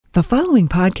The following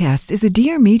podcast is a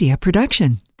Dear Media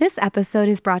production. This episode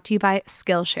is brought to you by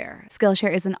Skillshare.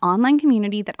 Skillshare is an online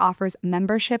community that offers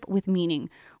membership with meaning.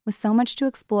 With so much to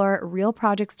explore, real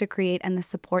projects to create, and the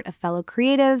support of fellow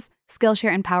creatives,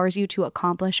 Skillshare empowers you to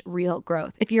accomplish real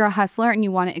growth. If you're a hustler and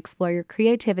you want to explore your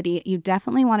creativity, you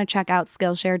definitely want to check out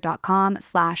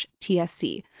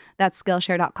Skillshare.com/TSC. That's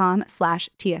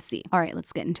Skillshare.com/TSC. All right,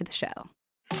 let's get into the show.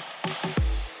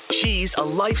 She's a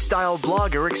lifestyle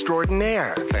blogger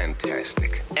extraordinaire.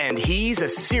 Fantastic. And he's a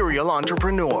serial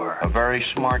entrepreneur. A very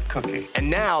smart cookie. And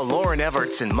now Lauren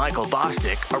Everts and Michael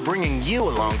Bosstick are bringing you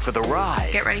along for the ride.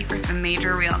 Get ready for some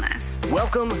major realness.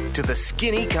 Welcome to the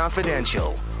Skinny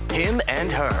Confidential. Him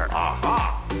and her.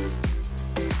 Aha!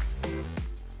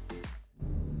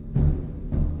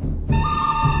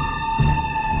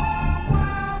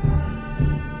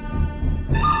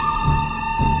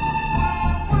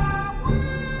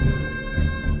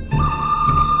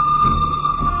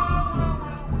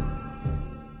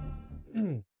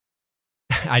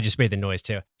 I just made the noise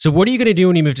too. So what are you going to do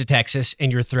when you move to Texas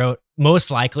and your throat, most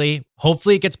likely,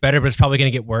 hopefully it gets better, but it's probably going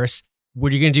to get worse.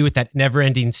 What are you going to do with that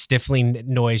never-ending stifling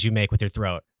noise you make with your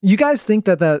throat? You guys think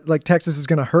that like Texas is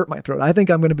going to hurt my throat. I think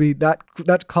I'm going to be, that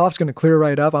cough's going to clear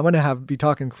right up. I'm going to be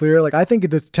talking clear. Like I think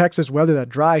the Texas weather, that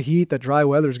dry heat, that dry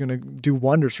weather is going to do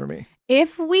wonders for me.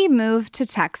 If we move to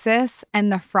Texas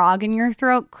and the frog in your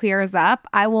throat clears up,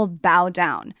 I will bow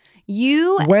down.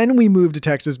 When we move to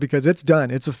Texas, because it's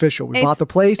done, it's official. We bought the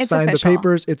place, signed the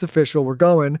papers, it's official. We're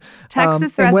going.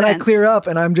 Texas and when I residents. clear up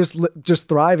and I'm just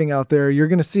thriving out there, you're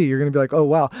going to be like, oh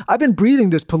wow, I've been breathing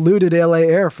this polluted LA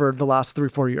air for the last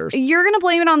 3-4 years. You're going to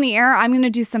blame it on the air. I'm going to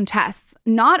do some tests.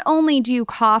 Not only do you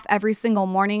cough every single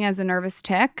morning as a nervous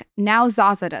tick, now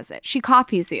Zaza does it. She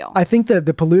copies you. I think that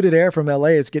the polluted air from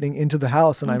LA is getting into the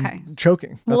house and I'm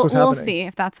choking. That's what's happening. We'll see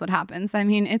if that's what happens. I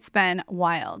mean, it's been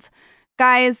wild.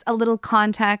 Guys, a little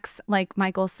context, like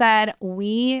Michael said,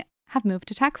 we have moved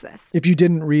to Texas. If you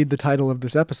didn't read the title of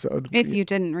this episode.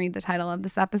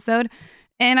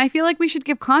 And I feel like we should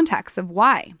give context of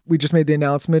why. We just made the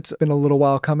announcement. It's been a little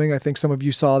while coming. I think some of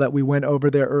you saw that we went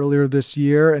over there earlier this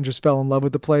year and just fell in love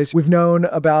with the place. We've known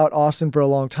about Austin for a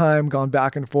long time, gone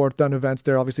back and forth, done events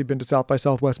there, obviously been to South by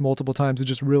Southwest multiple times and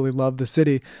just really love the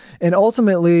city. And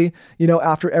ultimately,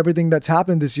 after everything that's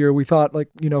happened this year, we thought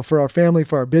for our family,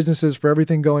 for our businesses, for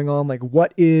everything going on,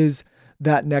 what is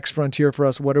that next frontier for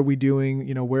us? What are we doing?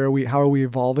 How are we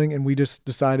evolving? And we just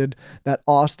decided that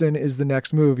Austin is the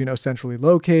next move, centrally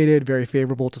located, very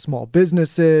favorable to small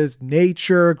businesses,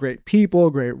 nature, great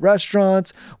people, great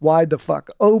restaurants, wide the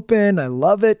fuck open. I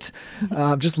love it.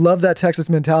 Just love that Texas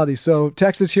mentality. So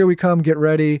Texas, here we come, get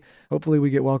ready. Hopefully we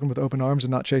get welcomed with open arms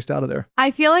and not chased out of there.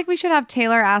 I feel like we should have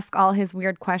Taylor ask all his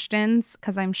weird questions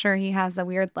because I'm sure he has a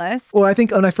weird list. Well, I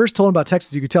think when I first told him about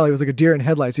Texas, you could tell he was like a deer in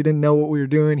headlights. He didn't know what we were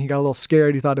doing. He got a little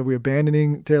scared. He thought that we were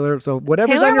abandoning Taylor. So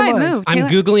whatever's on your mind. Move. I'm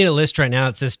Googling a list right now.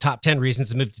 It says top 10 reasons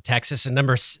to move to Texas. And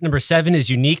number 7 is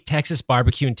unique Texas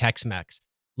barbecue and Tex-Mex.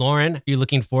 Lauren, are you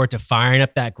looking forward to firing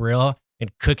up that grill and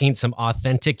cooking some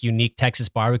authentic, unique Texas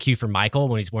barbecue for Michael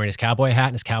when he's wearing his cowboy hat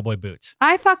and his cowboy boots?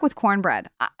 I fuck with cornbread.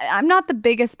 I'm not the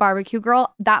biggest barbecue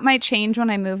girl. That might change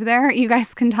when I move there. You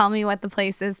guys can tell me what the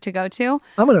place is to go to.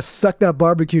 I'm going to suck that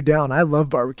barbecue down. I love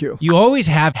barbecue. You always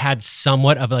have had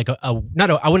somewhat of like I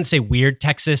wouldn't say weird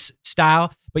Texas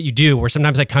style, but you do, where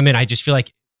sometimes I come in, I just feel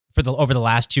like over the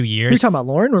last 2 years. Are you talking about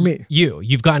Lauren or me?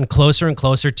 You've gotten closer and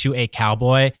closer to a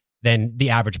cowboy than the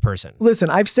average person. Listen,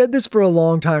 I've said this for a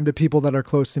long time to people that are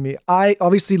close to me.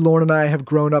 Obviously, Lauren and I have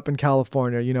grown up in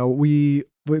California. We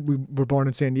were born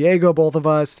in San Diego, both of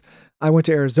us. I went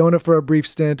to Arizona for a brief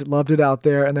stint, loved it out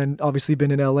there, and then obviously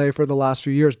been in LA for the last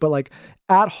few years. But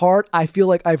at heart, I feel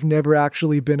like I've never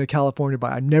actually been a California boy.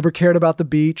 I never cared about the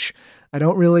beach. I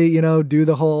don't really, do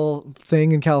the whole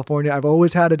thing in California. I've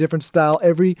always had a different style.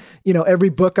 Every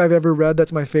book I've ever read,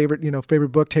 that's my favorite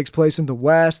book, takes place in the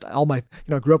West. All my,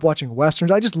 I grew up watching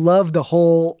Westerns. I just love the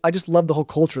whole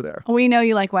culture there. We know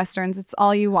you like Westerns. It's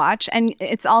all you watch and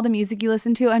it's all the music you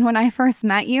listen to. And when I first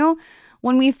met you,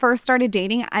 when we first started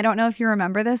dating, I don't know if you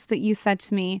remember this, but you said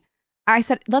to me, I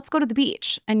said, let's go to the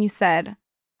beach. And you said,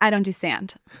 I don't do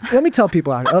sand. Let me tell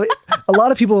people out here. A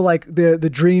lot of people the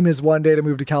dream is one day to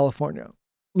move to California.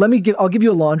 I'll give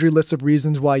you a laundry list of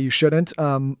reasons why you shouldn't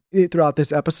throughout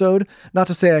this episode. Not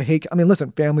to say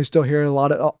listen, family's still here. A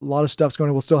lot of stuff's going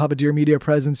on. We'll still have a Dear Media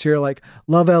presence here.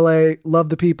 Love LA, love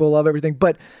the people, love everything.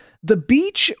 But the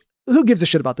beach, who gives a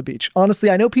shit about the beach?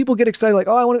 Honestly, I know people get excited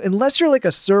unless you're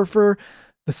a surfer,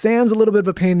 The sand's a little bit of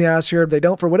a pain in the ass here. They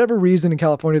don't, for whatever reason in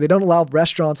California, they don't allow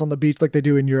restaurants on the beach like they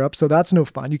do in Europe. So that's no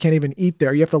fun. You can't even eat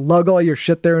there. You have to lug all your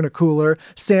shit there in a cooler.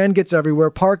 Sand gets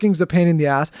everywhere. Parking's a pain in the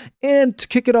ass. And to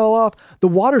kick it all off, the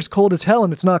water's cold as hell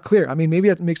and it's not clear. I mean, maybe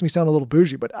that makes me sound a little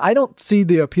bougie, but I don't see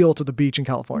the appeal to the beach in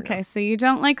California. Okay, so you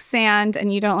don't like sand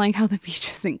and you don't like how the beach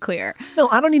isn't clear. No,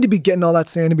 I don't need to be getting all that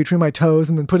sand in between my toes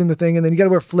and then putting the thing and then you got to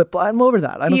wear flip-flops. I'm over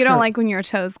that. You don't like when your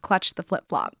toes clutch the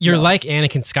flip-flop. You're like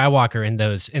Anakin Skywalker in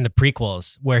the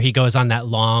prequels where he goes on that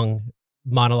long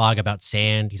monologue about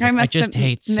sand. He's like, I just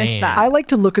hate sand. That. I like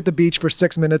to look at the beach for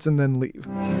 6 minutes and then leave.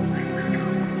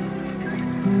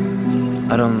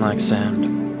 I don't like sand.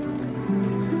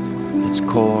 It's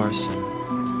coarse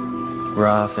and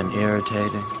rough and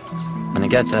irritating, and it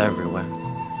gets everywhere.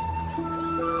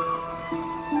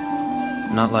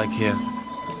 Not like here.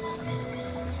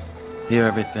 Here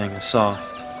everything is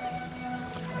soft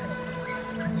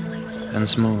and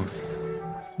smooth.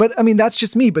 But I mean, that's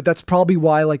just me, but that's probably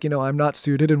why, like, I'm not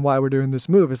suited and why we're doing this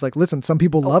move. It's like, listen, some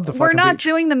people love the fucking beach. We're not beach.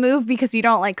 doing the move because you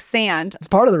don't like sand. It's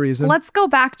part of the reason. Let's go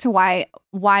back to why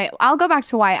I'll go back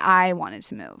to why I wanted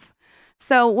to move.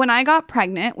 So when I got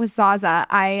pregnant with Zaza,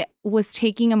 I was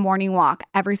taking a morning walk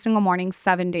every single morning,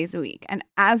 7 days a week. And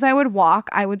as I would walk,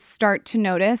 I would start to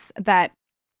notice that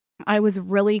I was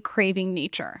really craving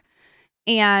nature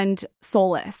and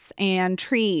solace and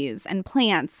trees and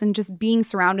plants and just being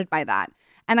surrounded by that.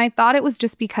 And I thought it was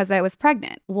just because I was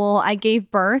pregnant. Well, I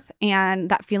gave birth and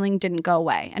that feeling didn't go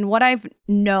away. And what I've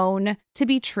known to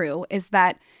be true is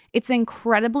that it's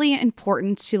incredibly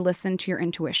important to listen to your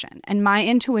intuition. And my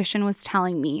intuition was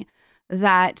telling me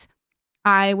that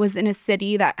I was in a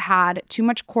city that had too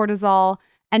much cortisol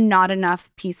and not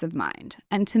enough peace of mind.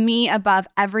 And to me, above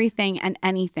everything and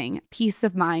anything, peace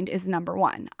of mind is number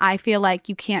one. I feel like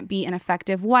you can't be an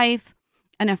effective wife,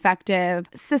 an effective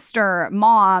sister,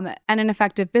 mom, and an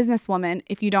effective businesswoman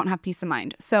if you don't have peace of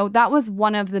mind. So that was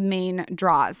one of the main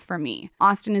draws for me.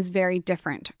 Austin is very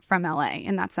different from LA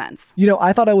in that sense.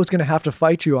 I thought I was going to have to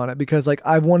fight you on it because like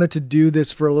I've wanted to do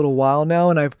this for a little while now.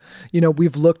 And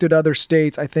we've looked at other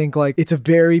states. I think like it's a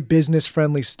very business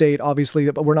friendly state, obviously,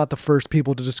 but we're not the first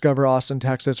people to discover Austin,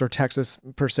 Texas or Texas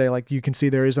per se. Like you can see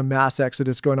there is a mass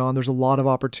exodus going on. There's a lot of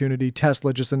opportunity.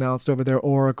 Tesla just announced over there,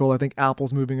 Oracle, I think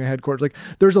Apple's moving a headquarters. Like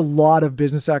there's a lot of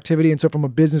business activity. And so from a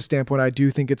business standpoint, I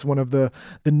do think it's one of the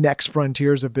next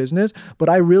frontiers of business. But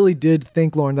I really did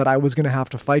think, Lauren, that I was going to have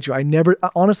to fight you.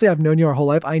 Honestly, I've known you our whole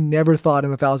life. I never thought in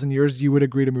 1,000 years you would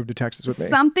agree to move to Texas with me.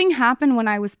 Something happened when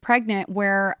I was pregnant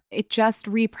where it just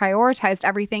reprioritized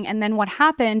everything. And then what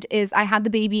happened is I had the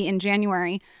baby in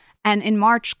January and in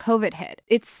March, COVID hit.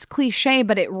 It's cliche,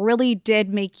 but it really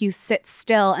did make you sit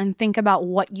still and think about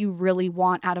what you really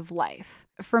want out of life.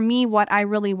 For me, what I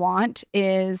really want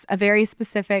is a very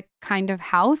specific kind of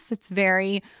house that's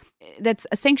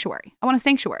a sanctuary. I want a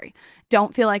sanctuary.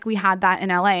 Don't feel like we had that in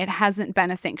LA. It hasn't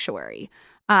been a sanctuary.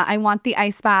 I want the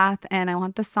ice bath and I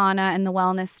want the sauna and the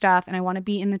wellness stuff and I want to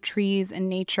be in the trees and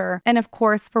nature. And of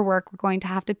course, for work, we're going to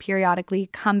have to periodically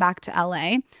come back to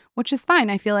LA, which is fine.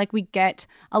 I feel like we get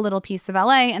a little piece of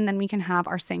LA and then we can have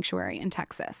our sanctuary in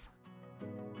Texas.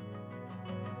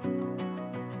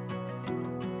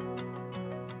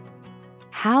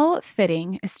 How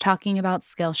fitting is talking about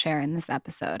Skillshare in this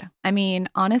episode? I mean,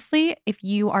 honestly, if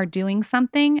you are doing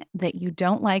something that you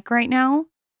don't like right now,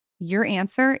 your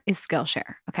answer is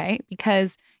Skillshare, okay?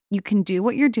 Because you can do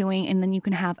what you're doing and then you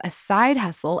can have a side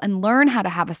hustle and learn how to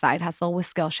have a side hustle with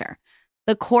Skillshare.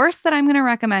 The course that I'm going to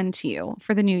recommend to you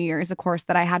for the new year is a course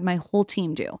that I had my whole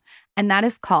team do, and that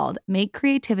is called Make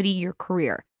Creativity Your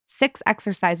Career: 6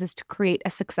 Exercises to Create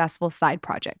a Successful Side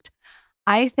Project.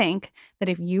 I think that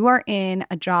if you are in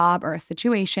a job or a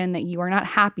situation that you are not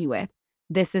happy with,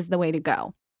 this is the way to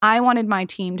go. I wanted my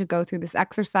team to go through this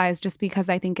exercise just because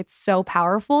I think it's so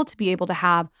powerful to be able to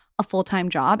have a full-time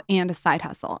job and a side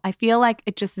hustle. I feel like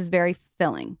it just is very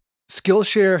fulfilling.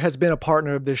 Skillshare has been a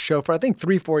partner of this show for, I think,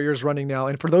 3-4 years running now.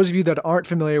 And for those of you that aren't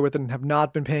familiar with it and have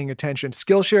not been paying attention,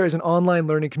 Skillshare is an online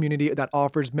learning community that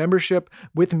offers membership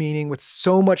with meaning, with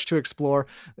so much to explore,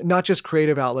 not just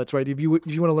creative outlets, right? If you want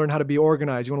to learn how to be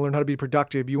organized, you want to learn how to be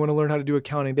productive, you want to learn how to do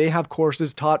accounting, they have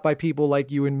courses taught by people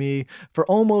like you and me for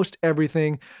almost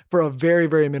everything for a very,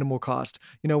 very minimal cost.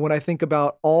 When I think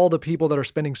about all the people that are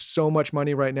spending so much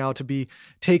money right now to be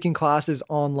taking classes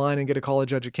online and get a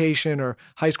college education or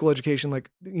high school education,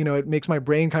 it makes my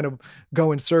brain kind of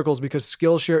go in circles because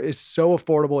Skillshare is so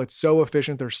affordable. It's so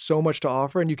efficient. There's so much to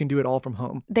offer and you can do it all from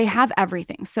home. They have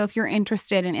everything. So if you're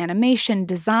interested in animation,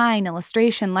 design,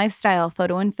 illustration, lifestyle,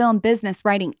 photo and film, business,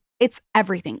 writing, it's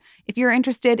everything. If you're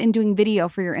interested in doing video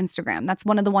for your Instagram, that's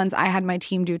one of the ones I had my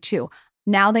team do too.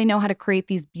 Now they know how to create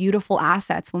these beautiful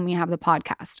assets when we have the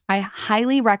podcast. I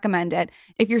highly recommend it.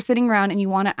 If you're sitting around and you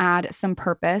want to add some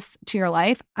purpose to your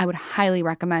life, I would highly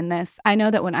recommend this. I know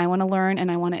that when I want to learn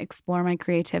and I want to explore my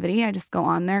creativity, I just go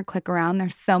on there, click around.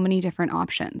 There's so many different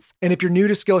options. And if you're new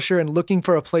to Skillshare and looking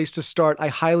for a place to start, I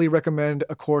highly recommend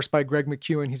a course by Greg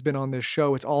McKeown. He's been on this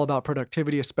show. It's all about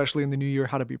productivity, especially in the new year,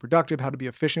 how to be productive, how to be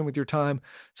efficient with your time.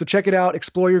 So check it out.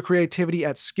 Explore your creativity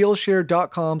at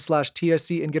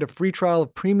Skillshare.com/TSC and get a free trial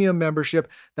of premium membership.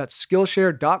 That's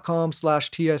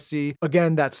Skillshare.com/TSC.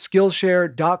 Again, that's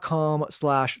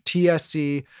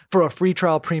Skillshare.com/TSC for a free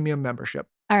trial premium membership.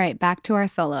 All right, back to our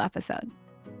solo episode.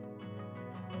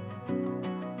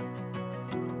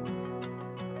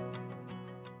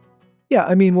 Yeah,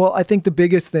 I mean, well, I think the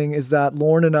biggest thing is that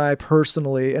Lauren and I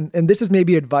personally, and this is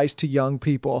maybe advice to young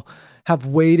people, have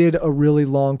waited a really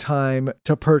long time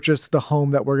to purchase the home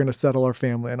that we're going to settle our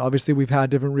family in. Obviously, we've had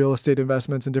different real estate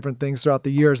investments and different things throughout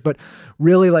the years, but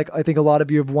really, like, I think a lot of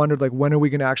you have wondered, like, when are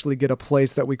we going to actually get a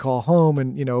place that we call home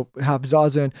and, you know, have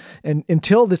Zaza in? And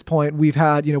until this point, we've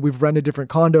had, you know, we've rented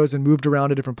different condos and moved around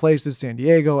to different places, San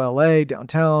Diego, LA,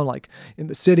 downtown, like in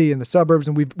the city, in the suburbs,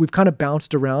 and we've kind of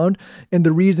bounced around. And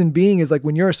the reason being is, like,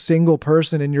 when you're a single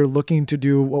person and you're looking to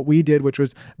do what we did, which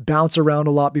was bounce around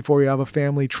a lot before you have a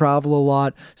family, travel a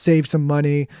lot, save some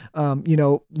money, you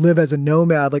know, live as a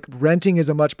nomad, like renting is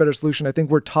a much better solution. I think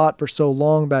we're taught for so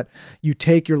long that you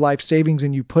take your life savings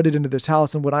and you put it into this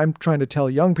house. And what I'm trying to tell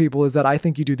young people is that I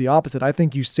think you do the opposite. I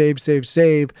think you save,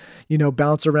 you know,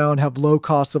 bounce around, have low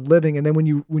costs of living. And then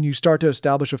when you start to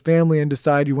establish a family and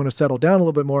decide you want to settle down a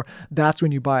little bit more, that's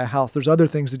when you buy a house. There's other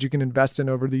things that you can invest in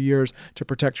over the years to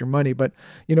protect your money. But,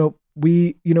 you know,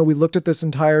 we looked at this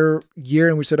entire year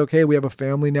and we said, okay, we have a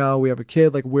family now, we have a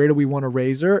kid, like, where do we want to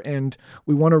raise her? And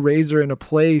we want to raise her in a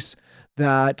place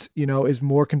that, you know, is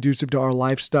more conducive to our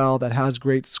lifestyle, that has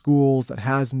great schools, that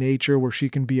has nature, where she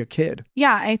can be a kid.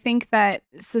 Yeah, I think that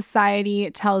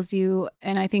society tells you,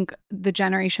 and I think the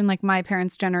generation, like my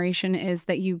parents' generation, is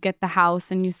that you get the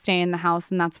house and you stay in the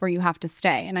house and that's where you have to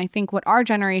stay. And I think what our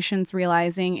generation's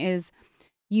realizing is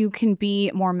you can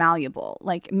be more malleable.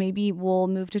 Like, maybe we'll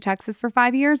move to Texas for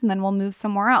 5 years and then we'll move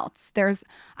somewhere else.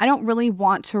 I don't really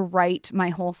want to write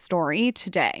my whole story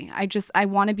today. I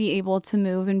want to be able to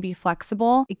move and be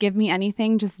flexible. Give me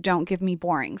anything, just don't give me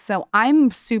boring. So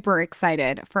I'm super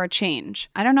excited for a change.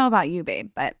 I don't know about you,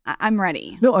 babe, but I'm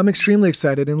ready. No, I'm extremely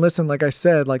excited. And listen, like I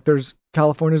said, like,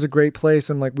 California's a great place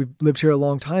and, like, we've lived here a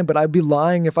long time, but I'd be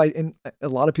lying if and a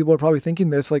lot of people are probably thinking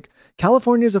this, like,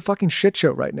 California is a fucking shit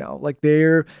show right now. Like,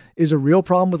 there is a real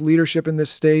problem with leadership in this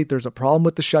state. There's a problem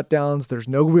with the shutdowns. There's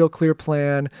no real clear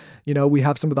plan. You know, we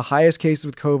have some of the highest cases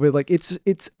with COVID. Like, it's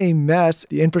a mess.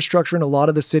 The infrastructure in a lot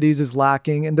of the cities is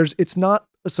lacking, and it's not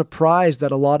a surprise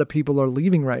that a lot of people are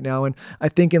leaving right now. And I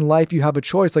think in life you have a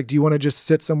choice. Like, do you want to just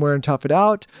sit somewhere and tough it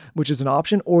out, which is an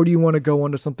option, or do you want to go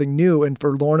on to something new? And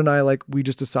for Lauren and I, like, we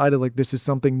just decided, like, this is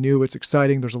something new. It's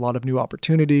exciting. There's a lot of new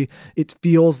opportunity. It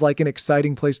feels like an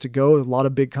exciting place to go. There's a lot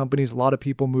of big companies, a lot of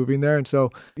people moving there. And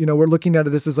so, you know, we're looking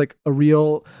at this as like a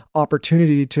real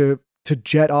opportunity to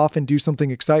jet off and do something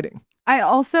exciting. I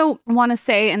also want to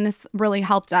say, and this really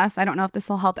helped us, I don't know if this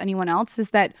will help anyone else,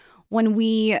 is that when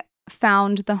we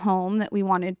found the home that we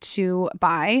wanted to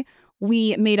buy,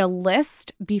 we made a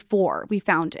list before we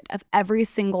found it of every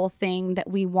single thing that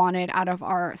we wanted out of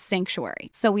our sanctuary.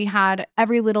 So we had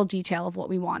every little detail of what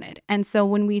we wanted. And so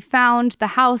when we found the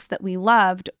house that we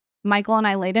loved, Michael and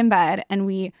I laid in bed and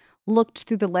we looked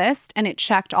through the list and it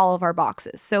checked all of our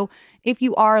boxes. So if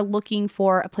you are looking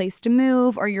for a place to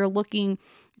move, or you're looking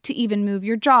to even move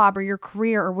your job or your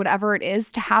career or whatever it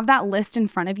is, to have that list in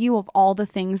front of you of all the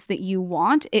things that you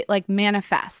want, it like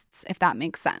manifests, if that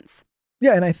makes sense.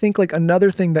 Yeah. And I think, like, another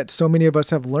thing that so many of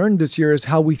us have learned this year is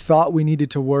how we thought we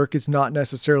needed to work is not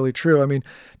necessarily true. I mean,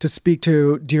 to speak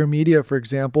to Dear Media, for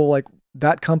example, like,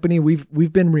 that company,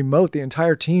 we've been remote, the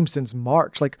entire team, since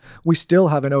March. Like, we still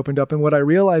haven't opened up. And what I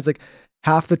realized, like,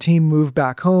 half the team moved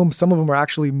back home. Some of them are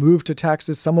actually moved to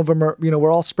Texas. Some of them are, you know,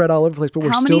 we're all spread all over the place, but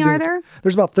we're still How many are there?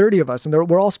 There's about 30 of us, and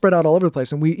we're all spread out all over the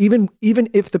place. And we, even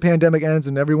if the pandemic ends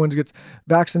and everyone gets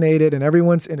vaccinated and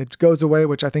it goes away,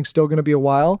 which I think is still going to be a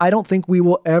while, I don't think we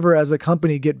will ever as a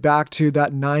company get back to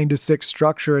that 9 to 6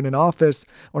 structure in an office,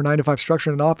 or 9 to 5 structure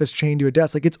in an office chained to a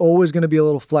desk. Like, it's always going to be a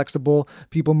little flexible.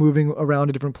 People moving around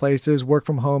to different places, work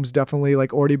from home's definitely,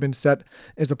 like, already been set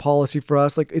as a policy for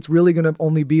us. Like, it's really going to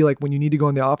only be like when you need to go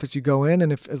in the office, you go in,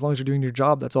 and as long as you're doing your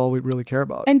job, that's all we really care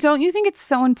about. And don't you think it's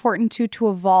so important to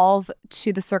evolve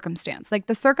to the circumstance? Like,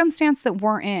 the circumstance that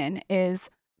we're in is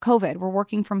COVID. We're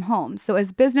working from home. So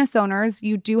as business owners,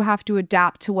 you do have to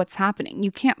adapt to what's happening.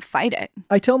 You can't fight it.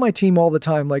 I tell my team all the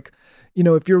time, like,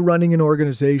 if you're running an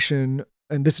organization,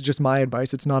 and this is just my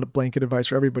advice, it's not a blanket advice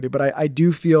for everybody, but I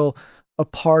do feel a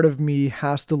part of me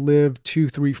has to live 2,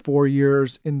 3, 4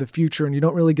 years in the future. And you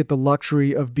don't really get the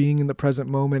luxury of being in the present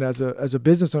moment as a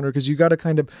business owner, because you got to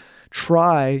kind of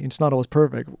try, it's not always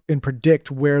perfect, and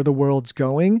predict where the world's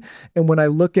going. And when I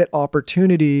look at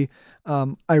opportunity,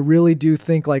 I really do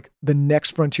think like the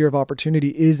next frontier of opportunity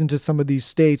is into some of these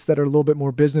states that are a little bit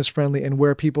more business friendly and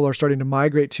where people are starting to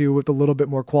migrate to with a little bit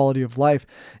more quality of life.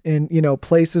 And,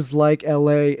 places like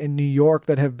LA and New York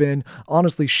that have been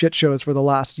honestly shit shows for the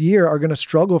last year are going to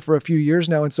struggle for a few years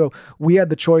now. And so we had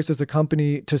the choice as a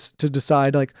company to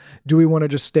decide, like, do we want to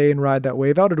just stay and ride that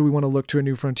wave out, or do we want to look to a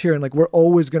new frontier? And like, we're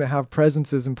always going to have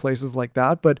presences in places like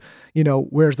that, but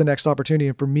where's the next opportunity?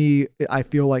 And for me, I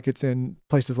feel like it's in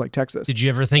places like Texas. Did you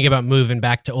ever think about moving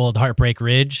back to old Heartbreak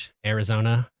Ridge,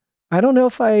 Arizona? I don't know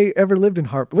if I ever lived in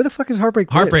Where the fuck is Heartbreak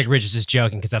Ridge? Heartbreak Ridge is just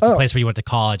joking, because that's the place where you went to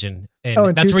college, and in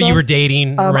that's Tucson? where you were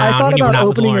dating around I thought when you were about not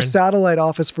with opening a Lauren. satellite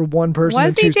office for one person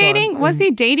Was in he Tucson. dating? Was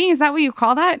he dating? Is that what you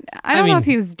call that? I don't know if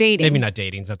he was dating. Maybe not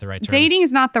dating. Is that the right term? Dating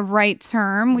is not the right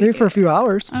term. Maybe for a few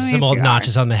hours. Only Some a old few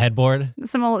notches hours. on the headboard.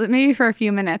 Maybe for a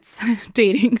few minutes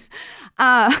dating.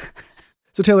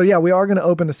 So Taylor, yeah, we are going to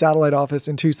open a satellite office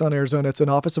in Tucson, Arizona. It's an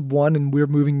office of one, and we're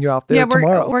moving you out there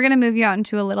tomorrow. We're going to move you out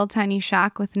into a little tiny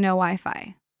shack with no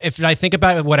Wi-Fi. If I think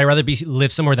about it, would I rather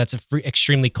live somewhere that's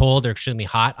extremely cold or extremely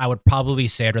hot? I would probably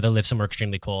say I'd rather live somewhere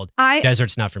extremely cold.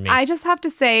 Desert's not for me. I just have to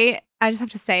say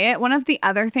it. One of the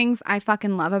other things I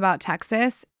fucking love about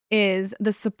Texas is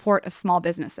the support of small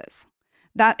businesses.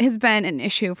 That has been an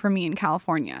issue for me in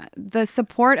California. The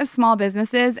support of small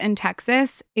businesses in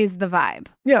Texas is the vibe.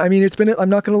 Yeah, I mean, I'm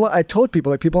not going to lie. I told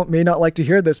people, like, people may not like to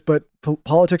hear this, but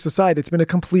politics aside, it's been a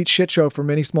complete shit show for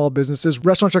many small businesses.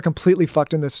 Restaurants are completely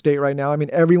fucked in this state right now. I mean,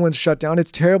 everyone's shut down.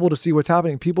 It's terrible to see what's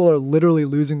happening. People are literally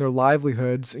losing their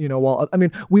livelihoods,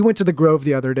 we went to the Grove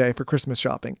the other day for Christmas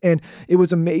shopping, and it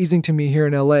was amazing to me here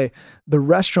in LA. The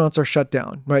restaurants are shut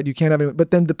down, right? You can't have any, but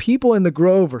then the people in the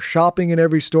Grove are shopping in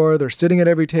every store. They're sitting at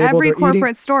every table. Every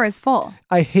corporate store is full.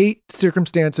 I hate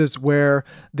circumstances where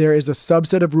there is a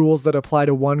subset of rules that apply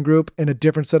to one group and a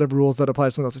different set of rules that apply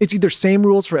to someone else. It's either same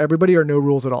rules for everybody or no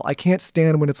rules at all. I can't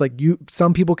stand when it's like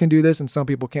some people can do this and some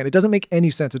people can't. It doesn't make any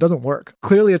sense. It doesn't work.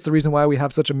 Clearly, it's the reason why we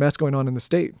have such a mess going on in the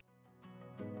state.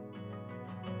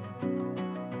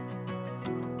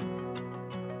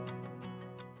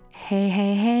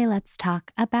 Hey, let's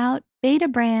talk about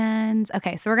Betabrand.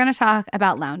 Okay, so we're going to talk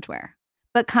about loungewear,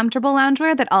 but comfortable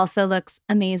loungewear that also looks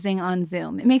amazing on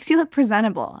Zoom. It makes you look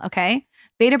presentable, okay?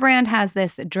 Betabrand has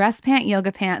this dress pant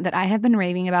yoga pant that I have been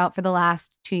raving about for the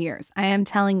last 2 years. I am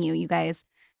telling you guys,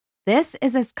 this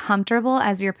is as comfortable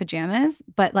as your pajamas,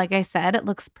 but like I said, it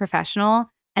looks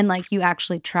professional and like you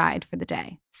actually tried for the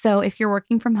day. So if you're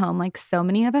working from home, like so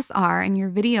many of us are, and you're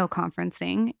video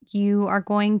conferencing, you are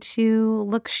going to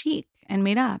look chic and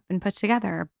made up and put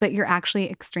together, but you're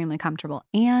actually extremely comfortable,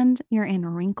 and you're in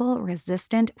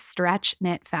wrinkle-resistant stretch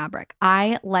knit fabric.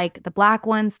 I like the black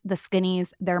ones, the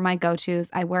skinnies. They're my go-tos.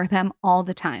 I wear them all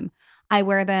the time. I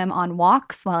wear them on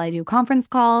walks while I do conference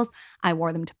calls. I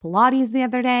wore them to Pilates the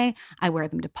other day. I wear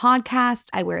them to podcast.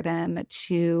 I wear them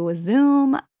to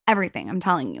Zoom. Everything, I'm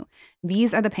telling you.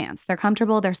 These are the pants. They're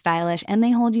comfortable, they're stylish, and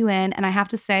they hold you in. And I have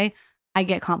to say, I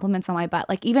get compliments on my butt.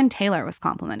 Like even Taylor was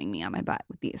complimenting me on my butt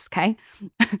with these, okay?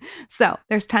 So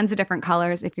there's tons of different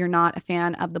colors. If you're not a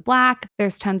fan of the black,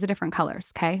 there's tons of different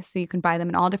colors, okay? So you can buy them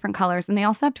in all different colors, and they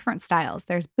also have different styles.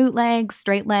 There's bootleg,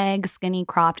 straight leg, skinny,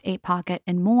 cropped, 8 pocket,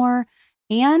 and more.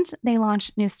 And they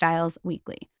launch new styles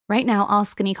weekly. Right now, all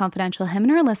Skinny Confidential Him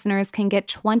and Her listeners can get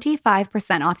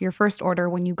 25% off your first order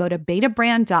when you go to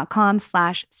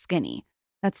betabrand.com/skinny.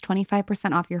 That's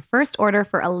 25% off your first order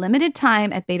for a limited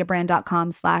time at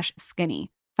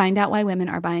betabrand.com/skinny. Find out why women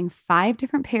are buying 5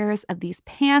 different pairs of these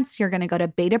pants. You're going to go to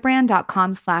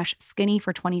betabrand.com/skinny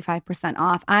for 25%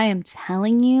 off. I am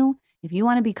telling you, if you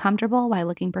want to be comfortable while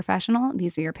looking professional,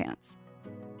 these are your pants.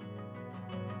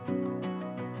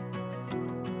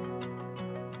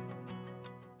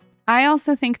 I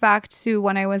also think back to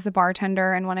when I was a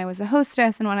bartender and when I was a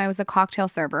hostess and when I was a cocktail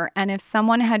server. And if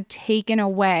someone had taken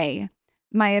away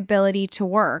my ability to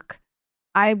work,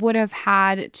 I would have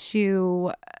had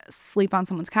to sleep on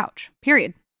someone's couch,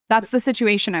 period. That's the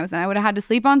situation I was in. I would have had to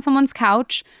sleep on someone's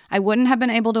couch. I wouldn't have been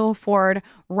able to afford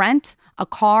rent, a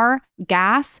car,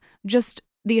 gas, just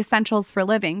the essentials for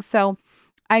living. So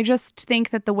I just think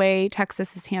that the way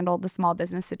Texas has handled the small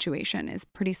business situation is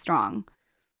pretty strong.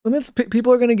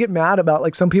 People are going to get mad about,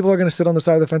 like, some people are going to sit on the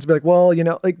side of the fence and be like, well,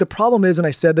 like, the problem is, and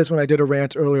I said this when I did a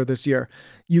rant earlier this year,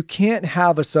 you can't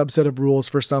have a subset of rules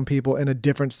for some people and a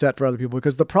different set for other people,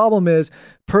 because the problem is,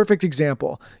 perfect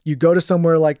example, you go to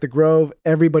somewhere like the Grove,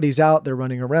 everybody's out, they're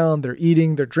running around, they're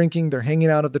eating, they're drinking, they're hanging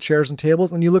out at the chairs and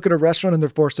tables, and you look at a restaurant and they're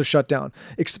forced to shut down.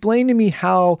 Explain to me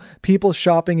how people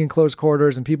shopping in closed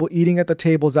quarters and people eating at the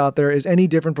tables out there is any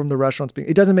different from the restaurants being.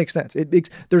 It doesn't make sense.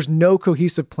 There's no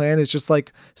cohesive plan. It's just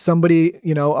like somebody,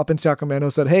 up in Sacramento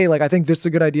said, hey, like, I think this is a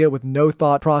good idea, with no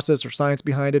thought process or science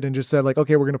behind it, and just said, like,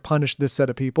 okay, we're going to punish this set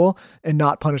of people and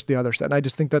not punish the other set. And I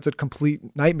just think that's a complete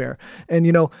nightmare. And,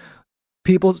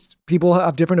 people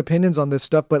have different opinions on this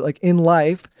stuff, but, like, in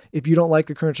life, if you don't like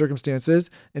the current circumstances,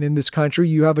 and in this country,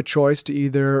 you have a choice to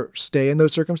either stay in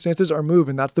those circumstances or move.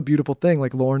 And that's the beautiful thing.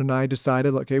 Like, Lauren and I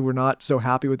decided, okay, we're not so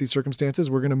happy with these circumstances.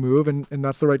 We're going to move. And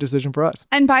that's the right decision for us.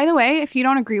 And by the way, if you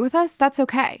don't agree with us, that's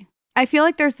okay. I feel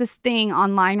like there's this thing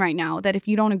online right now that if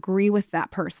you don't agree with that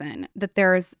person, that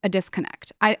there's a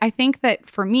disconnect. I think that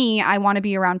for me, I want to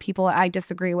be around people I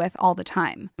disagree with all the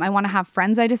time. I want to have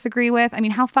friends I disagree with. I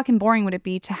mean, how fucking boring would it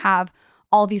be to have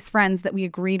all these friends that we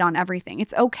agreed on everything?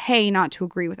 It's okay not to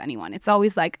agree with anyone. It's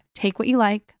always like, take what you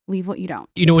like, leave what you don't.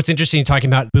 You know what's interesting, talking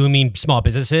about booming small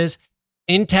businesses?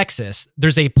 In Texas,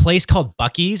 there's a place called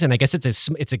Buc-ee's, and I guess it's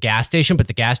a gas station, but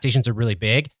the gas stations are really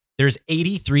big. There's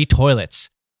 83 toilets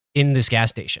in this gas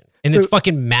station, and it's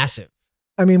fucking massive.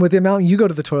 I mean, with the amount you go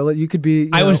to the toilet, you could be.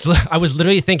 I was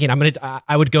literally thinking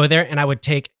I would go there and I would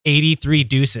take 83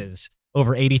 deuces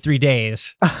over 83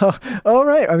 days. All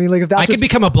right. I mean, like, if that's I could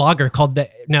become a blogger called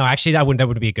no, actually that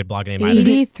wouldn't be a good blog name either.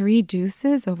 83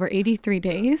 deuces over 83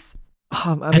 days.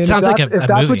 I mean, if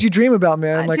that's what you dream about,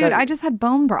 man. Like, dude, I just had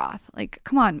bone broth. Like,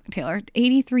 come on, Taylor.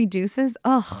 83 deuces.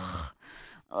 Ugh.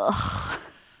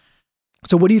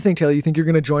 So what do you think, Taylor? You think you're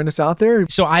going to join us out there?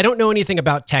 So I don't know anything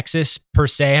about Texas per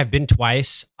se. I've been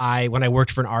twice. When I worked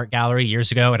for an art gallery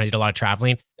years ago and I did a lot of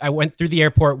traveling, I went through the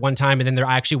airport one time, and then there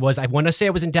actually was, I want to say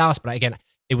I was in Dallas, but again,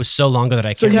 it was so long ago that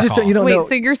I can't recall. You don't know.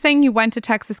 So you're saying you went to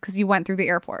Texas because you went through the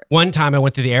airport? One time I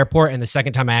went through the airport, and the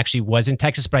second time I actually was in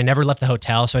Texas, but I never left the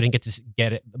hotel, so I didn't get to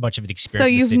get a bunch of the experience.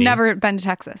 So you've never been to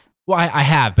Texas? Well, I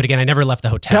have, but again, I never left the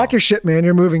hotel. Pack your shit, man.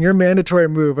 You're moving. You're mandatory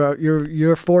move.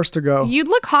 You're forced to go. You'd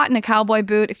look hot in a cowboy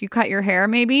boot if you cut your hair,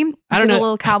 maybe. I don't know. A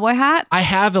little cowboy hat. I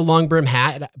have a long brim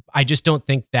hat. I just don't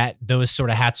think that those sort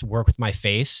of hats work with my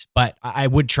face, but I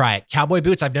would try it. Cowboy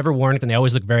boots, I've never worn it, and they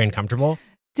always look very uncomfortable.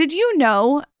 Did you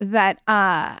know that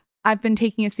I've been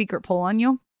taking a secret poll on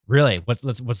you? Really?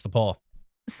 What's the poll?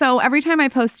 So every time I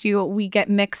post you, we get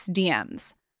mixed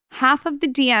DMs. Half of the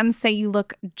DMs say you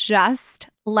look just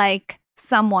like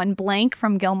someone blank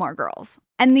from Gilmore Girls.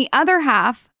 And the other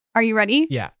half, are you ready?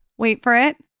 Yeah. Wait for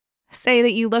it. Say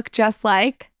that you look just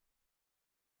like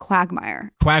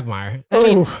Quagmire. Quagmire? I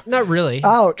mean, not really.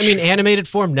 Ouch. I mean, animated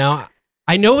form, no.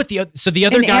 I know what the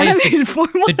other guy is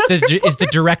the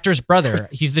director's brother.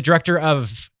 He's the director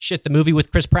of the movie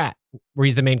with Chris Pratt, where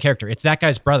he's the main character. It's that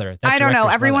guy's brother. I don't know.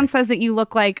 Everyone says that you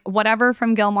look like whatever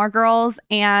from Gilmore Girls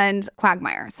and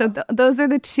Quagmire. So those are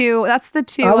the two. That's the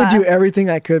two. I would do everything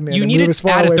I could, man. You need to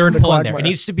add a third poll in there. It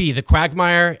needs to be the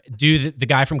Quagmire, do the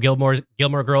guy from Gilmore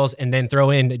Girls, and then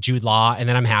throw in Jude Law, and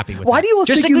then I'm happy with that. Why do you all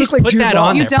think you look like Jude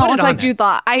Law? You don't look like Jude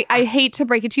Law. I hate to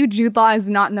break it to you. Jude Law is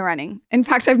not in the running. In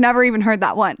fact, I've never even heard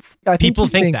that once. I think people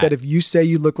think that if you say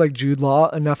you look like Jude Law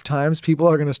enough times, people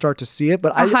are going to start to see it.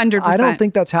 But 100%. I don't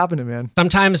think that's happening, man.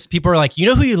 Sometimes people are like, you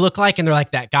know who you look like? And they're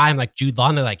like, that guy. I'm like, Jude Law.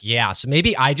 And they're like, yeah. So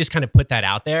maybe I just kind of put that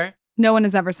out there. No one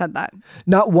has ever said that.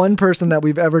 Not one person that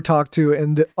we've ever talked to.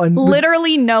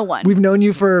 Literally no one. We've known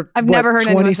you for never heard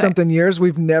 20-something years.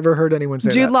 We've never heard anyone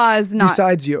say Jude that. Law is not.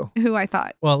 Besides you. Who I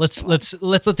thought. Well, let's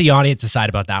let the audience decide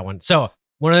about that one. So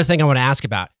one other thing I want to ask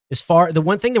about is the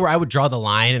one thing where I would draw the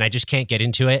line and I just can't get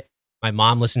into it. My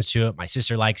mom listens to it. My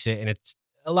sister likes it. And it's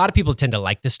a lot of people tend to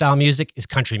like this style of music is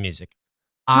country music.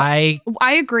 I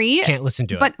agree. Can't listen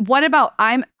to it. But what about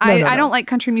I don't like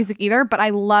country music either, but I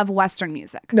love Western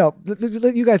music. No,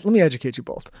 you guys, let me educate you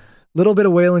both. Little bit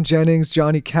of Waylon Jennings,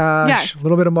 Johnny Cash, a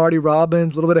little bit of Marty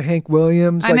Robbins, a little bit of Hank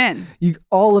Williams. I'm in.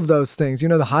 All of those things.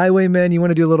 The Highwaymen, you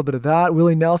want to do a little bit of that.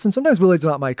 Willie Nelson. Sometimes Willie's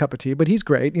not my cup of tea, but he's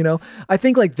great. I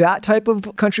think like that type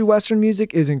of country Western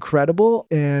music is incredible.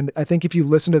 And I think if you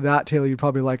listen to that, Taylor, you'd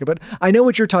probably like it. But I know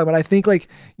what you're talking about. I think like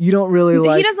you don't really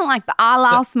like. He doesn't like the I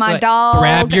lost my dog.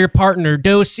 Grab your partner,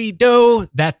 do-si-do.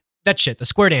 That shit, the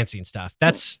square dancing stuff.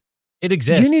 It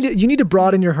exists. You need to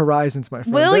broaden your horizons, my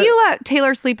friend. Will you let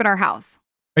Taylor sleep in our house?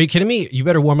 Are you kidding me? You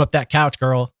better warm up that couch,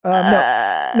 girl.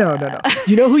 No.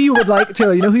 You know who you would like,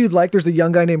 Taylor? You know who you'd like? There's a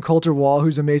young guy named Coulter Wall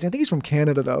who's amazing. I think he's from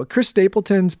Canada, though. Chris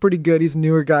Stapleton's pretty good. He's a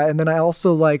newer guy. And then I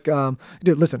also like,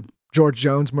 dude, listen, George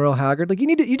Jones, Merle Haggard. Like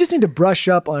you just need to brush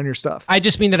up on your stuff. I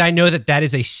just mean that I know that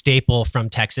is a staple from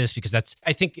Texas because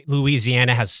I think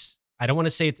Louisiana has, I don't want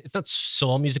to say it's not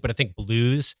soul music, but I think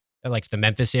blues, like the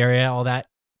Memphis area, all that.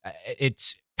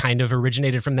 It's kind of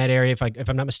originated from that area, if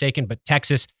I'm not mistaken. But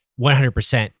Texas,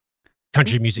 100%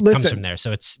 country music comes from there.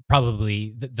 So it's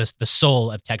probably the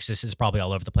soul of Texas is probably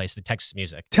all over the place, the Texas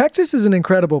music. Texas is an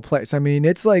incredible place. I mean,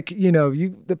 it's like,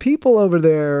 the people over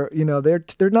there,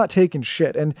 they're not taking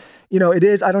shit. And, it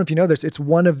is, I don't know if you know this, it's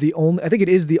one of the only, I think it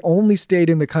is the only state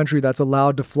in the country that's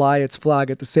allowed to fly its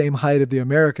flag at the same height of the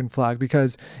American flag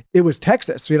because it was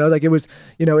Texas, it was,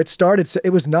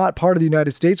 it was not part of the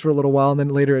United States for a little while and then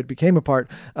later it became a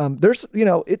part. There's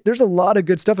a lot of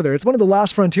good stuff there. It's one of the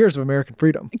last frontiers of American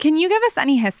freedom. Can you give us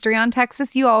any history on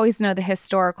Texas? You always know the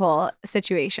historical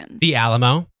situations. The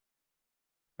Alamo.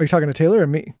 Are you talking to Taylor or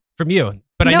me? From you.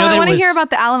 But no, I know that I want to hear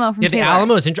about the Alamo from Taylor. The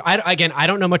Alamo is I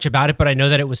don't know much about it, but I know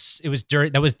that it was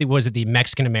during the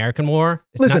Mexican American War.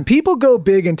 People go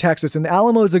big in Texas, and the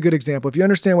Alamo is a good example. If you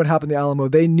understand what happened to the Alamo,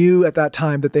 they knew at that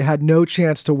time that they had no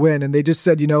chance to win, and they just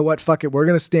said, you know what, fuck it, we're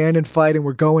gonna stand and fight, and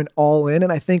we're going all in.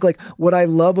 And I think like what I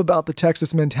love about the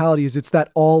Texas mentality is it's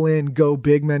that all in, go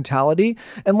big mentality,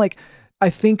 and like I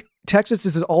think Texas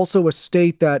is also a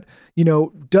state that,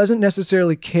 doesn't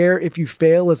necessarily care if you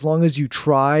fail as long as you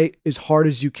try as hard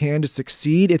as you can to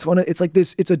succeed. It's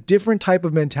a different type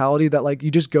of mentality that like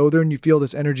you just go there and you feel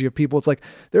this energy of people. It's like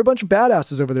they're a bunch of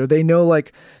badasses over there. They know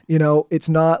it's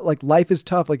not like life is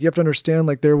tough. Like you have to understand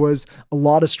like there was a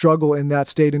lot of struggle in that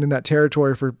state and in that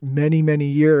territory for many, many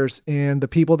years. And the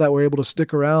people that were able to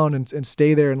stick around and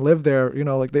stay there and live there,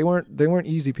 like they weren't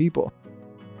easy people.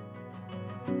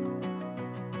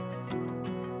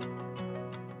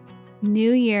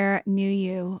 New year, new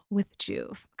you with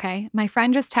Joovv. Okay. My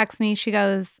friend just texted me. She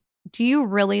goes, "Do you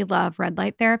really love red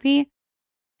light therapy?"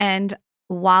 And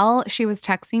while she was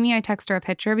texting me, I texted her a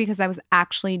picture because I was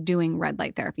actually doing red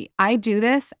light therapy. I do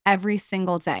this every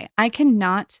single day. I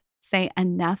cannot say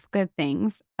enough good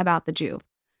things about the Joovv.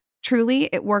 Truly,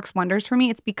 it works wonders for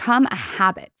me. It's become a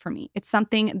habit for me. It's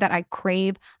something that I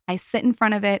crave. I sit in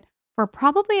front of it for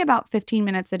probably about 15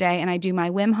 minutes a day and I do my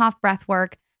Wim Hof breath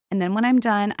work. And then when I'm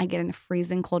done, I get in a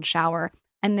freezing cold shower.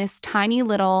 And this tiny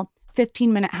little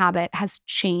 15-minute habit has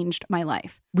changed my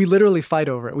life. We literally fight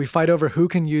over it. We fight over who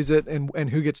can use it and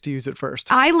who gets to use it first.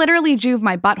 I literally Joovv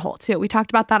my butthole too. We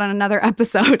talked about that on another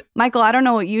episode. Michael, I don't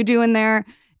know what you do in there.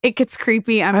 It gets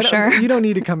creepy, I'm sure. You don't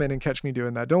need to come in and catch me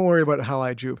doing that. Don't worry about how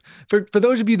I Joovv. For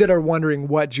those of you that are wondering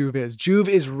what Joovv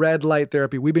is red light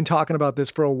therapy. We've been talking about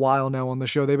this for a while now on the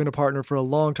show. They've been a partner for a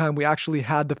long time. We actually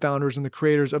had the founders and the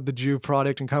creators of the Joovv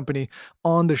product and company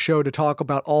on the show to talk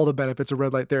about all the benefits of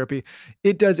red light therapy.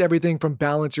 It does everything from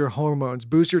balance your hormones,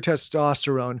 boost your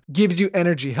testosterone, gives you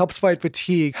energy, helps fight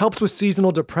fatigue, helps with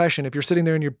seasonal depression. If you're sitting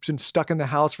there and you've been stuck in the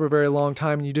house for a very long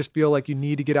time and you just feel like you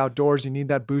need to get outdoors, you need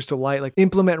that boost of light, like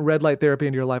implement red light therapy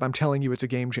into your life. I'm telling you, it's a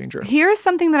game changer. Here's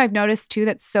something that I've noticed too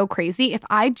that's so crazy. If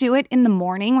I do it in the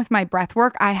morning with my breath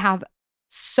work, I have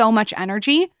so much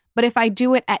energy. But if I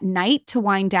do it at night to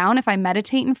wind down, if I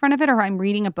meditate in front of it or I'm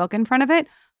reading a book in front of it,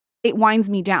 it winds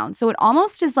me down. So it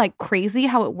almost is like crazy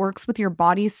how it works with your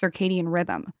body's circadian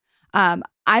rhythm.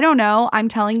 I don't know. I'm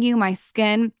telling you, my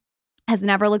skin has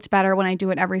never looked better when I do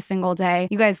it every single day.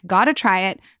 You guys got to try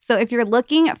it. So if you're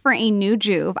looking for a new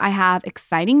Joovv, I have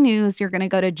exciting news. You're going to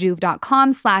go to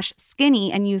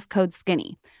joovv.com/skinny and use code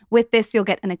SKINNY. With this, you'll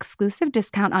get an exclusive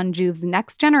discount on Joovv's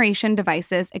next generation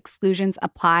devices. Exclusions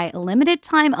apply, limited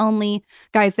time only.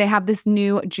 Guys, they have this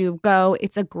new Joovv Go.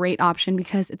 It's a great option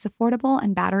because it's affordable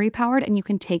and battery powered and you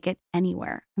can take it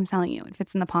anywhere. I'm telling you, it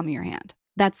fits in the palm of your hand.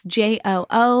 That's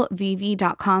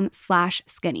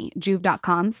joovv.com/skinny,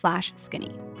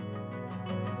 joovv.com/skinny.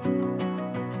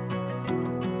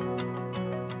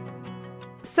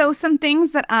 So some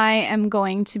things that I am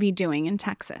going to be doing in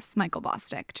Texas, Michael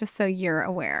Bosstick, just so you're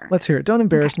aware. Let's hear it. Don't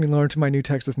embarrass me, Lauren, to my new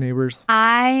Texas neighbors.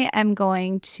 I am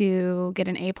going to get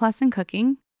an A+ in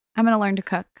cooking. I'm going to learn to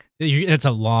cook. It's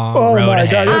a long road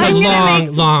ahead. God. It's a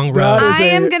long road. I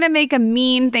am going to make a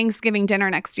mean Thanksgiving dinner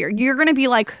next year. You're going to be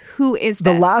like, who is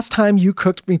this? The last time you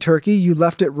cooked me turkey, you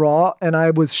left it raw, and I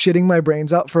was shitting my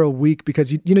brains out for a week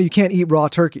because you can't eat raw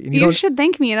turkey. And you should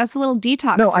thank me. That's a little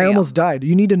detox. No, for I you. almost died.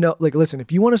 You need to know, listen, if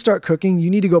you want to start cooking, you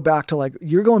need to go back to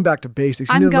you're going back to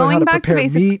basics. You need to learn how to prepare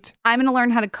meat. I'm going to learn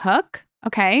how to cook.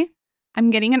 Okay. I'm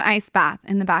getting an ice bath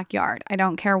in the backyard. I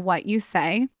don't care what you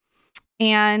say.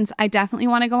 And I definitely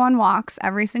want to go on walks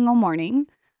every single morning.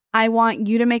 I want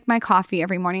you to make my coffee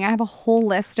every morning. I have a whole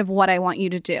list of what I want you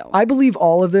to do. I believe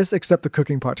all of this except the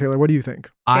cooking part. Taylor, what do you think?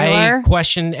 Taylor? I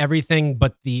question everything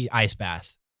but the ice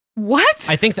bath. What?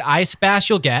 I think the ice bath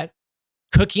you'll get.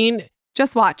 Cooking,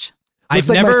 Just watch. Looks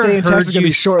like my stay in Texas is gonna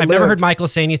be short-lived. I've never heard Michael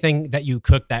say anything that you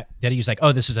cooked that he was like,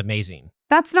 oh, this was amazing.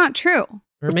 That's not true.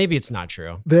 Or maybe it's not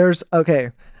true.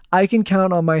 Okay, I can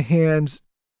count on my hands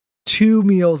 2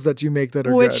 meals that you make that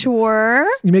are Which good. were?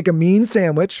 You make a mean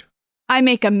sandwich. I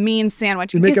make a mean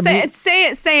sandwich. You make a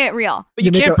say it real. But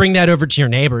you can't bring that over to your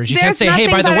neighbors. You can't say,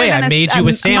 hey, by the way, I made you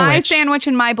a sandwich. My sandwich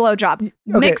and my blowjob.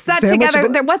 Mix that together.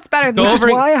 What's better than Which is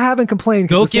why I haven't complained.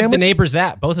 Go give the neighbors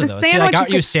that, both of those. Say, I got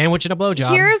you a sandwich and a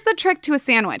blowjob. Here's the trick to a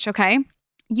sandwich, okay?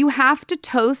 You have to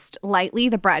toast lightly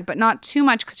the bread, but not too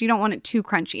much because you don't want it too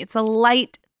crunchy. It's a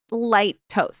light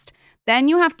toast. Then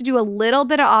you have to do a little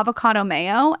bit of avocado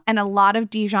mayo and a lot of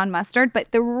Dijon mustard.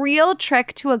 But the real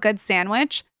trick to a good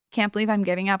sandwich, can't believe I'm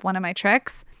giving up one of my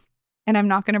tricks, and I'm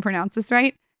not going to pronounce this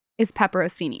right, is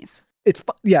pepperoncinis.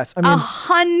 Yes, I mean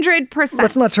 100%.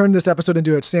 Let's not turn this episode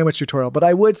into a sandwich tutorial, but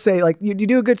I would say like you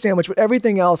do a good sandwich, but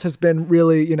everything else has been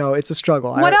really, it's a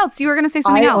struggle. What else? You were going to say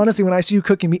something else. Honestly, when I see you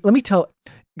cooking meat, let me tell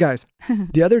guys,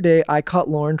 the other day I caught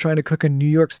Lauren trying to cook a New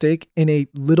York steak in a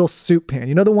little soup pan.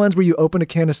 You know the ones where you open a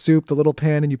can of soup, the little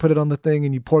pan, and you put it on the thing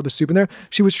and you pour the soup in there?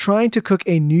 She was trying to cook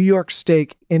a New York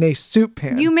steak in a soup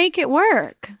pan. You make it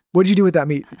work. What did you do with that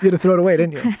meat? You had to throw it away,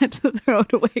 didn't you? I had to throw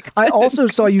it away. I also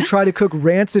saw you try to cook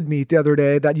rancid meat the other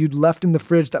day that you'd left in the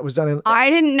fridge that was done in... I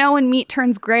didn't know when meat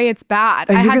turns gray, it's bad.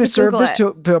 And I you're had going to serve Google this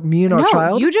to me and our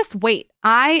child? No, you just wait.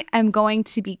 I am going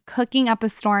to be cooking up a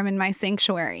storm in my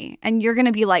sanctuary, and you're going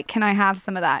to be like, can I have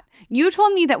some of that? You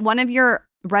told me that one of your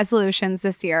resolutions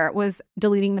this year was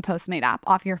deleting the Postmate app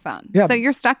off your phone. Yeah. So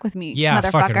you're stuck with me, yeah,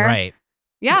 motherfucker. fucking right.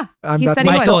 Yeah, he said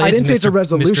Michael he would. I didn't say Mr. it's a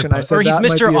resolution. Mr. I said or he's that might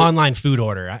Mr. be Online Food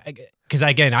Order. Because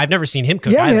again, I've never seen him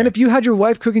cook. Yeah, either. man. If you had your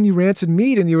wife cooking you rancid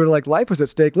meat and you were like, life was at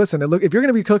stake. Listen, look, if you're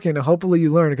going to be cooking, hopefully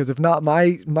you learn. Because if not,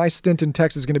 my stint in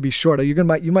Texas is going to be short. You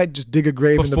might just dig a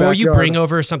grave in the backyard. Before you bring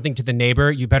over something to the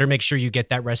neighbor, you better make sure you get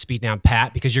that recipe down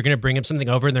pat, because you're going to bring him something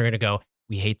over and they're going to go,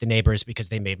 we hate the neighbors because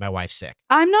they made my wife sick.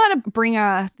 I'm not a bring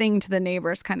a thing to the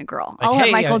neighbors kind of girl. Like, I'll let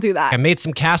Michael do that. I made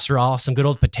some casserole, some good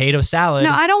old potato salad.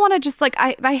 No, I don't want to just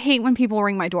I hate when people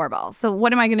ring my doorbell. So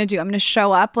what am I going to do? I'm going to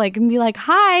show up and be like,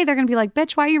 hi. They're going to be like,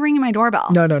 bitch, why are you ringing my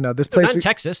doorbell? No. This place... Not in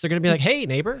Texas. They're going to be like, hey,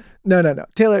 neighbor. No.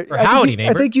 Taylor, or howdy,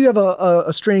 neighbor. I think you have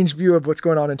a strange view of what's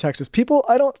going on in Texas. People,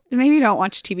 Maybe you don't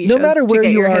watch TV shows. No matter where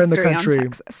you are in the history country,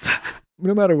 on Texas.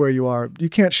 No matter where you are, you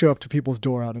can't show up to people's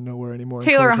door out of nowhere anymore.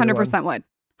 Taylor 100% would.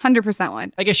 100%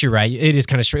 would. I guess you're right. It is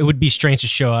kind of strange. It would be strange to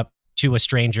show up to a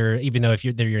stranger, even though if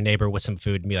they're your neighbor, with some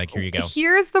food and be like, here you go.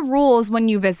 Here's the rules when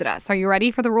you visit us. Are you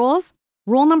ready for the rules?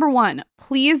 Rule number 1,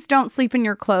 please don't sleep in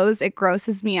your clothes. It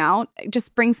grosses me out.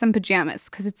 Just bring some pajamas,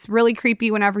 because it's really creepy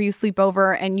whenever you sleep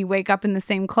over and you wake up in the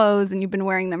same clothes and you've been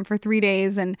wearing them for 3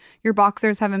 days and your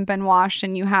boxers haven't been washed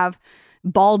and you have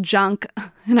ball junk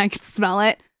and I can smell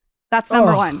it. That's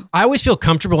number 1. I always feel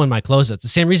comfortable in my clothes. It's the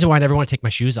same reason why I never want to take my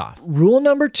shoes off. Rule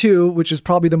number 2, which is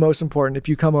probably the most important if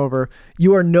you come over,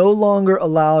 you are no longer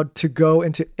allowed to go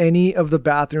into any of the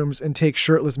bathrooms and take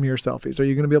shirtless mirror selfies. Are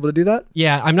you going to be able to do that?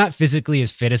 Yeah, I'm not physically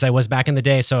as fit as I was back in the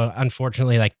day. So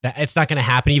unfortunately, it's not going to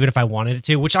happen even if I wanted it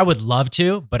to, which I would love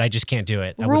to, but I just can't do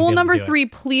it. Rule number 3,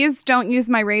 please don't use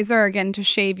my razor again to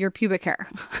shave your pubic hair.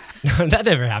 That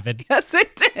never happened. Yes,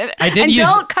 it did. I did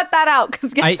don't cut that out,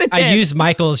 because it did. I used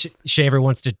Michael's shaver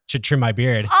once to trim my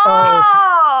beard.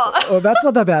 Oh, that's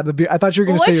not that bad. The beard. I thought you were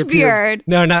going to say your beard?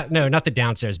 No, not the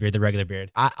downstairs beard, the regular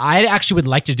beard. I actually would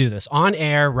like to do this on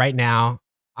air right now.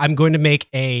 I'm going to make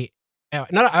I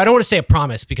don't want to say a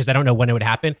promise because I don't know when it would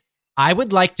happen. I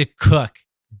would like to cook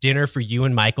dinner for you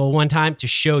and Michael one time to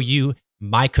show you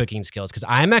my cooking skills, because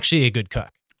I'm actually a good cook.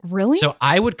 Really? So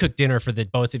I would cook dinner for the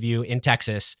both of you in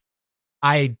Texas.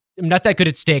 I'm not that good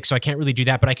at steak, so I can't really do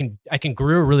that, but I can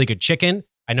grill a really good chicken.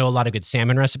 I know a lot of good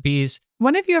salmon recipes.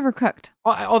 When have you ever cooked?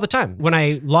 All the time. When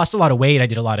I lost a lot of weight, I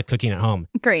did a lot of cooking at home.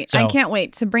 Great. So, I can't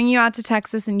wait to bring you out to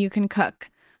Texas and you can cook.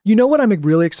 You know what I'm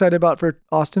really excited about for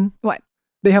Austin? What?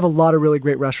 They have a lot of really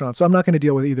great restaurants, so I'm not going to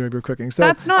deal with either of your cooking. So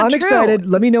that's not I'm true. excited.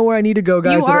 Let me know where I need to go,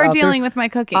 guys. You are dealing with my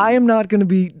cooking. I'm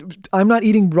not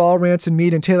eating raw rancid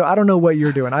meat. And Taylor, I don't know what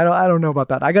you're doing. I don't know about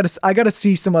that. I got to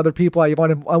see some other people. I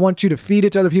want you to feed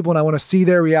it to other people, and I want to see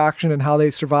their reaction and how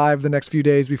they survive the next few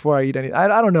days before I eat anything.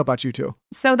 I don't know about you two.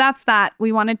 So that's that.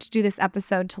 We wanted to do this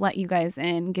episode to let you guys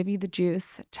in, give you the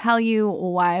juice, tell you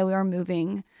why we are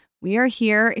moving. We are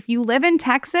here. If you live in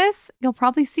Texas, you'll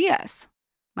probably see us.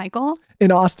 Michael?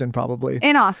 In Austin, probably.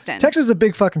 In Austin. Texas is a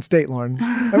big fucking state, Lauren.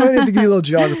 I might have to give you a little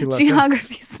geography lesson.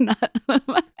 Geography's not.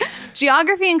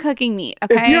 Geography and cooking meet,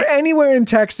 okay? If you're anywhere in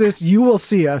Texas, you will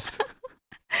see us.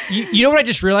 You know what I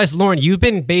just realized, Lauren? You've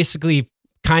been basically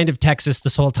kind of Texas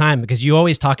this whole time because you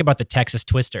always talk about the Texas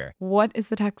Twister. What is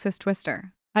the Texas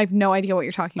Twister? I have no idea what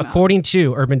you're talking about. According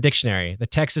to Urban Dictionary, the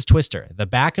Texas Twister, the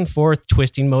back and forth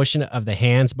twisting motion of the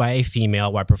hands by a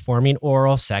female while performing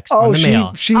oral sex on the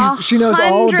male. She knows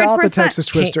all about the 100%. Texas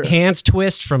Twister. Hands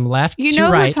twist from left You to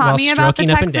know right who taught while me about the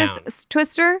stroking up and down. Texas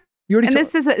Twister? You already And told-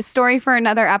 this is a story for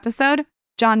another episode.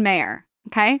 John Mayer,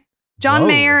 okay? John Whoa.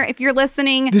 Mayer, if you're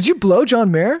listening, Did you blow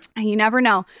John Mayer? you never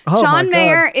know. Oh, my John God.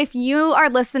 Mayer, if you are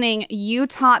listening, you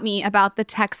taught me about the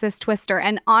Texas Twister.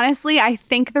 And honestly, I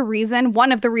think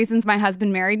one of the reasons my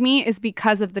husband married me is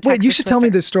because of the Texas Wait, you should tell me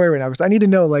Twister. this story right now because I need to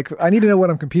know. I need to know what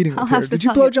I'm competing I'll with have here. to Did you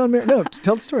tell blow you. John Mayer? No,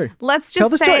 tell the story. Let's just Tell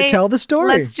the story. say, Tell the story.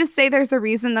 Let's just say there's a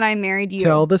reason that I married you.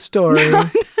 Tell the story.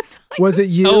 That's all Was it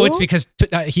you? Oh, it's because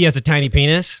he has a tiny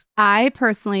penis? I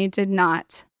personally did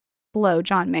not blow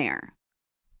John Mayer,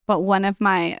 but one of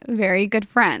my very good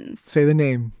friends, Say the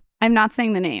name. I'm not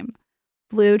saying the name,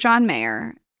 blew John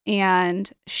Mayer, and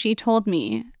she told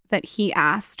me that he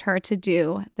asked her to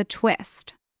do the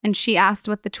twist. And she asked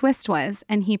what the twist was,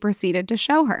 and he proceeded to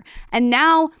show her. And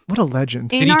now, What a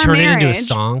legend. in Did he our turn marriage, it into a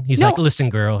song? He's No. like,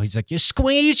 listen, girl. He's like, you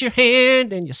squeeze your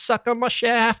hand and you suck on my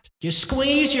shaft. You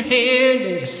squeeze your hand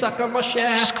and you suck on my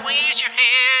shaft. Squeeze your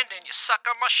hand and you suck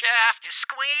on my shaft. You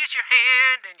squeeze your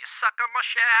hand and you suck on my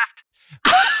shaft.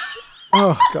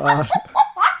 Oh, God.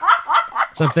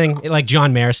 Something like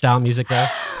John Mayer style music, though.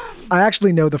 I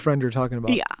actually know the friend you're talking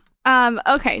about. Yeah.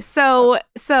 Okay. So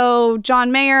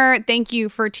John Mayer, thank you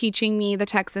for teaching me the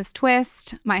Texas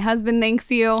twist. My husband thanks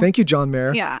you. Thank you, John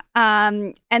Mayer. Yeah.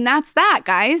 And that's that,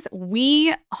 guys.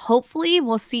 We hopefully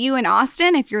will see you in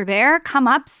Austin. If you're there, come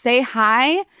up, say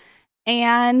hi.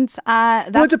 And Well,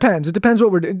 it that's depends. It depends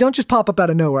what we're doing. Don't just pop up out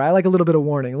of nowhere. I like a little bit of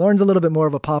warning. Lauren's a little bit more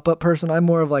of a pop-up person. I'm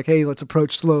more of like, hey, let's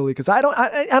approach slowly because I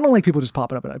don't like people just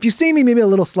popping up. If you see me, maybe a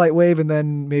little slight wave, and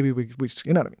then maybe we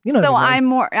you know what I mean. You know so what I mean,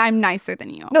 Lauren? I'm nicer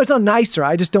than you. No, it's not nicer.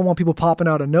 I just don't want people popping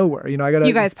out of nowhere. You know,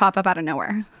 You guys pop up out of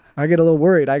nowhere. I get a little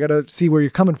worried. I gotta see where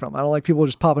you're coming from. I don't like people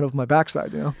just popping up my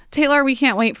backside. You know. Taylor, we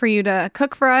can't wait for you to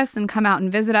cook for us and come out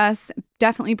and visit us.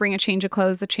 Definitely bring a change of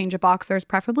clothes, a change of boxers,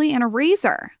 preferably, and a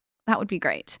razor. That would be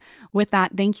great. With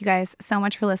that, thank you guys so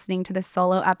much for listening to this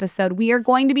solo episode. We are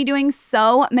going to be doing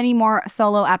so many more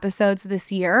solo episodes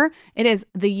this year. It is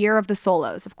the year of the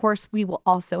solos. Of course, we will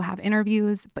also have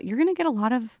interviews, but you're going to get a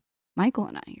lot of Michael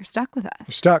and I. You're stuck with You're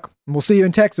us. stuck. We'll see you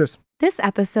in Texas. This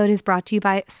episode is brought to you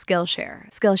by Skillshare.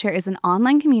 Skillshare is an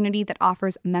online community that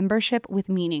offers membership with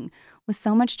meaning. With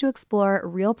so much to explore,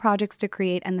 real projects to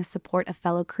create, and the support of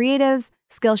fellow creatives,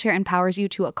 Skillshare empowers you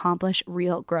to accomplish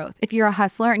real growth. If you're a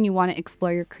hustler and you want to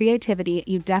explore your creativity,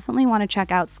 you definitely want to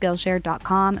check out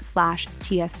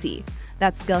Skillshare.com/TSC.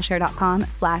 That's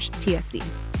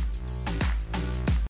Skillshare.com/TSC.